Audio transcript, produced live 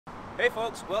Hey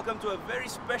folks, welcome to a very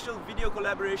special video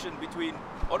collaboration between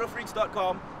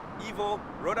Autofreaks.com, EVO,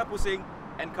 Roda Pusing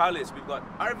and Carlist. We've got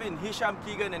Arvin, Hisham,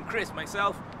 Keegan and Chris,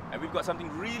 myself, and we've got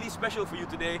something really special for you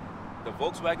today, the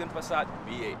Volkswagen Passat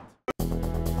B8.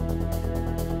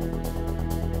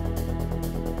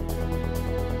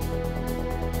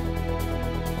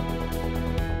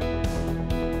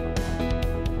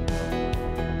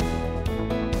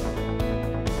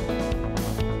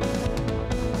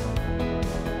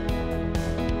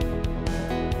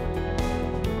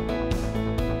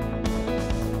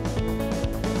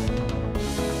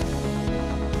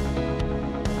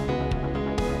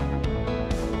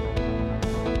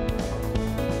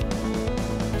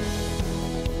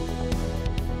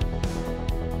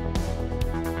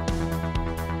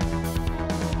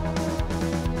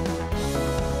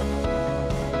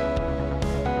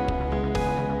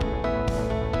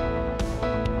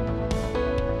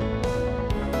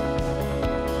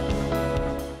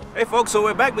 Hey folks, so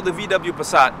we're back with the VW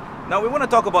Passat. Now we want to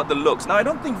talk about the looks. Now I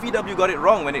don't think VW got it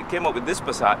wrong when it came up with this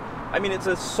Passat. I mean, it's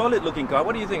a solid looking car.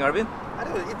 What do you think, Arvin? I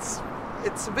don't know,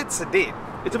 it's a bit sedate.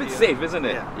 It's a bit safe, isn't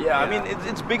it? Yeah. I mean,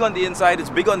 it's big on the inside,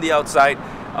 it's big on the outside.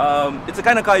 It's the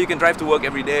kind of car you can drive to work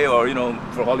every day or, you know,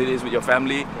 for holidays with your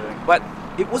family. But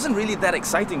it wasn't really that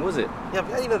exciting, was it? Yeah,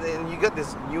 but, you know, and you got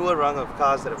this newer rung of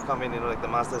cars that have come in, you know, like the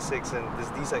Mazda 6 and this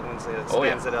D segments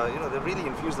that are, you know, they've really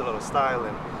infused a lot of style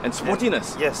and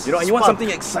sportiness. Yes. You know, and you want something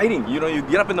exciting. You know, you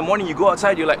get up in the morning, you go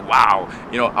outside, you're like, wow,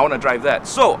 you know, I want to drive that.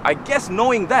 So I guess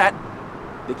knowing that,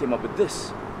 they came up with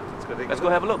this. Let's go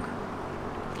have a look.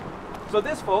 So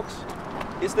this, folks,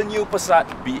 is the new Passat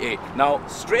B8. Now,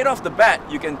 straight off the bat,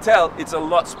 you can tell it's a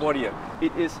lot sportier.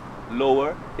 It is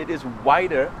lower, it is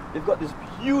wider. They've got this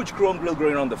huge chrome grille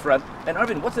going on the front. And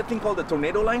Arvin, what's that thing called, the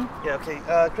tornado line? Yeah, okay.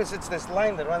 Chris, it's this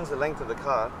line that runs the length of the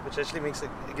car, which actually makes it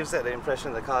gives that the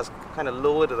impression the car's kind of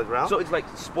lower to the ground. So it's like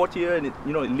sportier and it,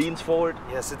 you know, it leans forward.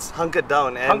 Yes, it's hunkered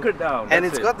down. And, hunkered down. And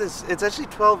it's got this, it's actually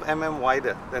 12 mm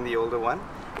wider than the older one.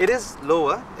 It is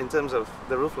lower in terms of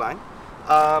the roof line.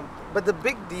 But the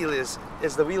big deal is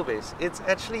the wheelbase. It's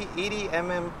actually 80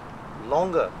 mm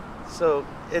longer. So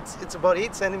it's about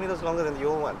 8 centimeters longer than the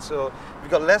old one. So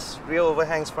we've got less rear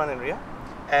overhangs front and rear.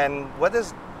 And what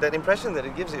is that impression that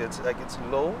it gives you? It's like it's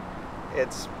low,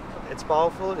 it's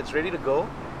powerful, it's ready to go,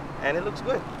 and it looks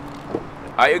good.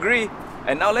 I agree.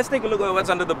 And now let's take a look at what's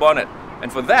under the bonnet.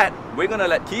 And for that, we're gonna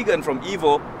let Keegan from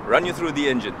EVO run you through the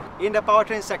engine. In the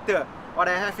powertrain sector, what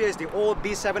I have here is the old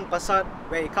B7 Passat,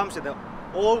 where it comes with the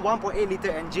old 1.8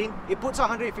 litre engine. It puts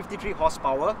 153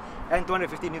 horsepower and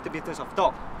 250 Newton meters of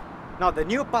torque. Now the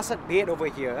new Passat B8 over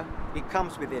here, it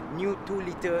comes with a new 2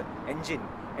 litre engine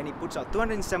and it puts out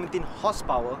 217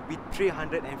 horsepower with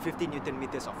 350 Newton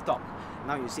meters of torque.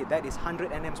 Now you see that is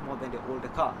 100 Nms more than the older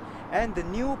car. And the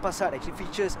new Passat actually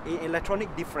features an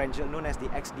electronic differential known as the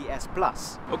XDS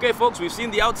Plus. Okay folks, we've seen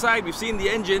the outside, we've seen the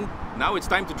engine. Now it's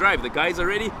time to drive. The guys are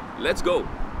ready. Let's go.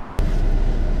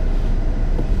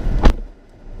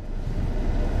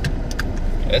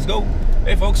 Let's go.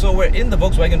 Hey folks, so we're in the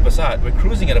Volkswagen Passat. We're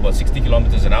cruising at about 60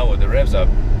 kilometers an hour. The revs are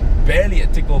barely a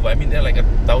tick over. I mean, they're like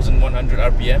 1,100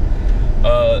 RPM.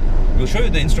 We'll show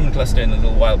you the instrument cluster in a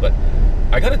little while, but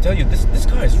I gotta tell you, this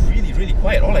car is really, really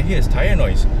quiet. All I hear is tire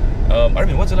noise.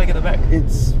 Arvin, what's it like at the back?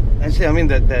 It's actually, I mean,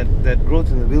 that growth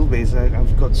in the wheelbase,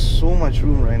 I've got so much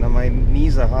room right now. My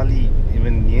knees are hardly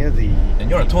even near the... And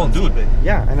you're a tall dude.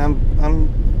 Yeah, and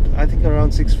I think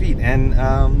around 6 feet. And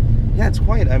yeah, it's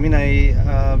quiet. I mean,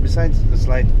 besides the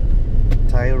slight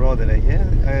tire roar that I hear,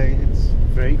 it's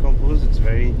very composed, it's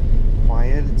very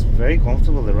quiet, it's very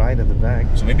comfortable, the ride at the back.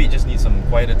 So maybe it just needs some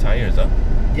quieter tires, huh?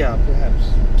 Yeah, perhaps.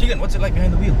 Keegan, what's it like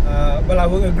behind the wheel? Well, I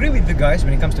will agree with the guys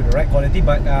when it comes to the ride quality,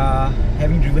 but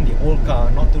having driven the old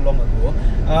car not too long ago,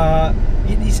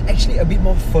 it is actually a bit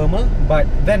more firmer, but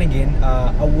then again,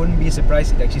 I wouldn't be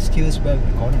surprised it actually skills well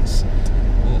with corners.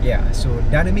 Yeah, so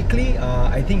dynamically,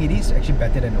 I think it is actually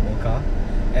better than the old car,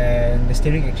 and the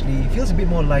steering actually feels a bit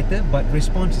more lighter, but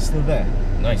response is still there.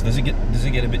 Nice. Does it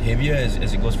get a bit heavier as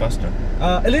it goes faster?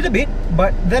 A little bit,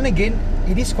 but then again,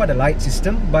 it is quite a light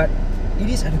system, but it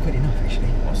is adequate enough actually.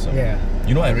 Awesome. Yeah.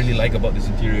 You know what I really like about this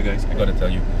interior, guys? I gotta tell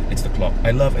you, it's the clock.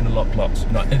 I love analog clocks.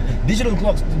 You know, digital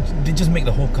clocks, they just make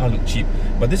the whole car look cheap.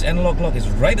 But this analog clock is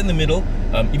right in the middle.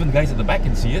 Even the guys at the back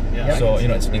can see it. Yeah. So you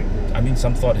know, I mean,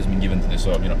 some thought has been given to this.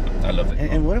 So you know, I love it.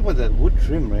 And what about that wood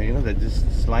trim, right? You know, that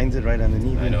just lines it right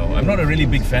underneath. I know. I'm not a really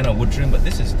big fan of wood trim, but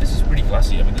this is pretty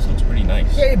classy. I mean, this looks pretty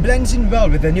nice. Yeah, it blends in well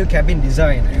with the new cabin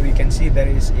design. And we can see there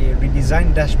is a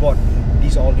redesigned dashboard.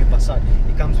 These all new Passat.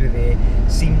 It comes with a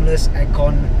seamless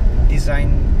icon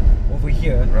design over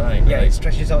here. Right, Yeah, right. it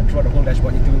stretches out throughout the whole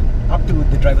dashboard up to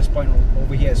the driver's point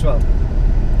over here as well.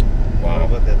 What Wow.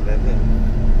 about that leather?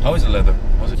 How is the leather?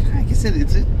 How's it? Like I said,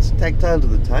 it's tactile to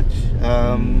the touch,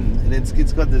 and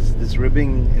it's got this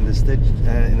ribbing in the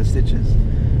stitches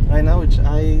right now, which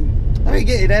I mean,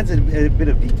 again, it adds a bit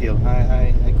of detail.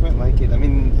 I quite like it. I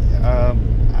mean,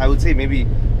 I would say maybe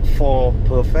 4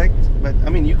 perfect, but I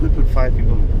mean, you could put 5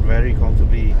 people very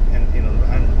comfortably, and you know,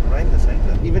 right in the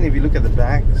center. Even if you look at the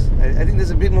backs, I think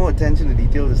there's a bit more attention to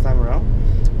detail this time around.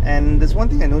 And there's one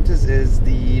thing I noticed is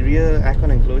the rear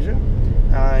aircon enclosure.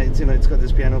 It's got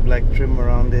this piano black trim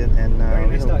around it, and Very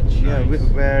nice touch. Yeah, Nice.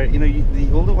 where the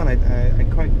older one, I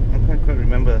can't quite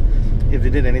remember if they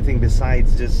did anything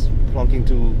besides just plonking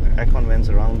 2 aircon vents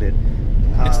around it.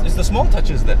 It's the small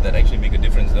touches that actually make a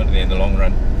difference, don't they, in the long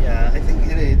run? Yeah, I think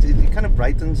it kind of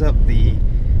brightens up the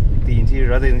interior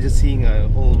rather than just seeing a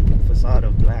whole facade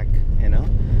of black, you know.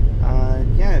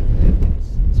 Yeah,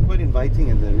 it's quite inviting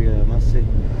in the rear, I must say.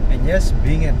 And yes,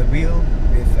 being at the wheel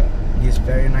with these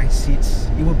very nice seats,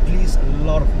 it will please a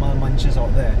lot of mile munchers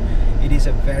out there. It is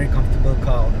a very comfortable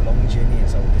car on a long journey,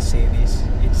 as I would say this.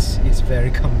 It's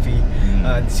very comfy.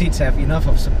 The seats have enough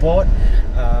of support.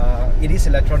 It is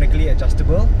electronically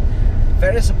adjustable.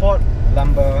 Various support,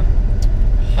 lumbar,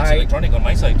 It's height. electronic on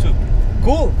my side too.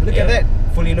 Cool, look at Yeah. that.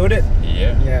 Fully loaded.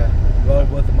 Yeah. Yeah, well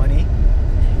worth the money.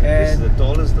 This is And the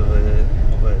tallest of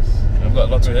us. I've got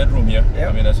lots of headroom here. Yep.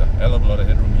 I mean, there's a hell of a lot of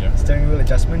headroom here. steering wheel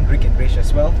adjustment, grip and brake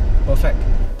as well. Perfect.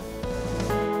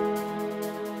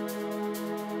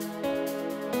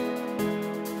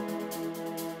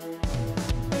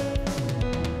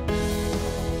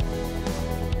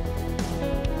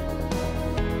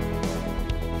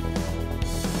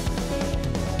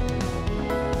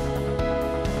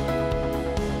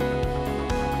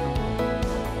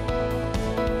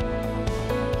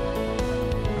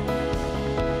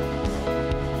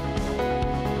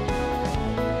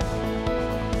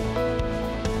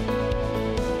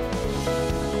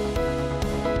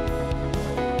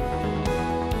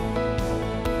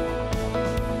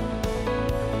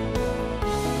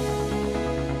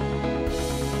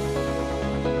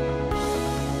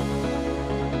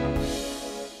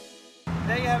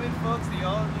 There you have it, folks, the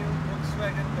all-new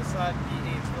Volkswagen Passat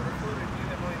B8. For a full review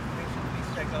and more information, please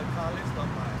check out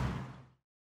Carlist.my.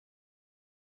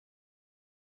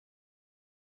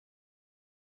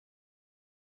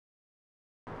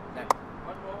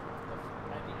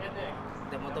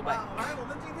 The motorbike. 来，我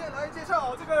们今天来介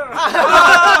绍这个。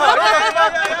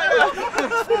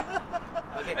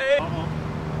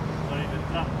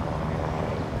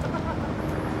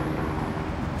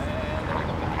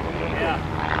 Yeah.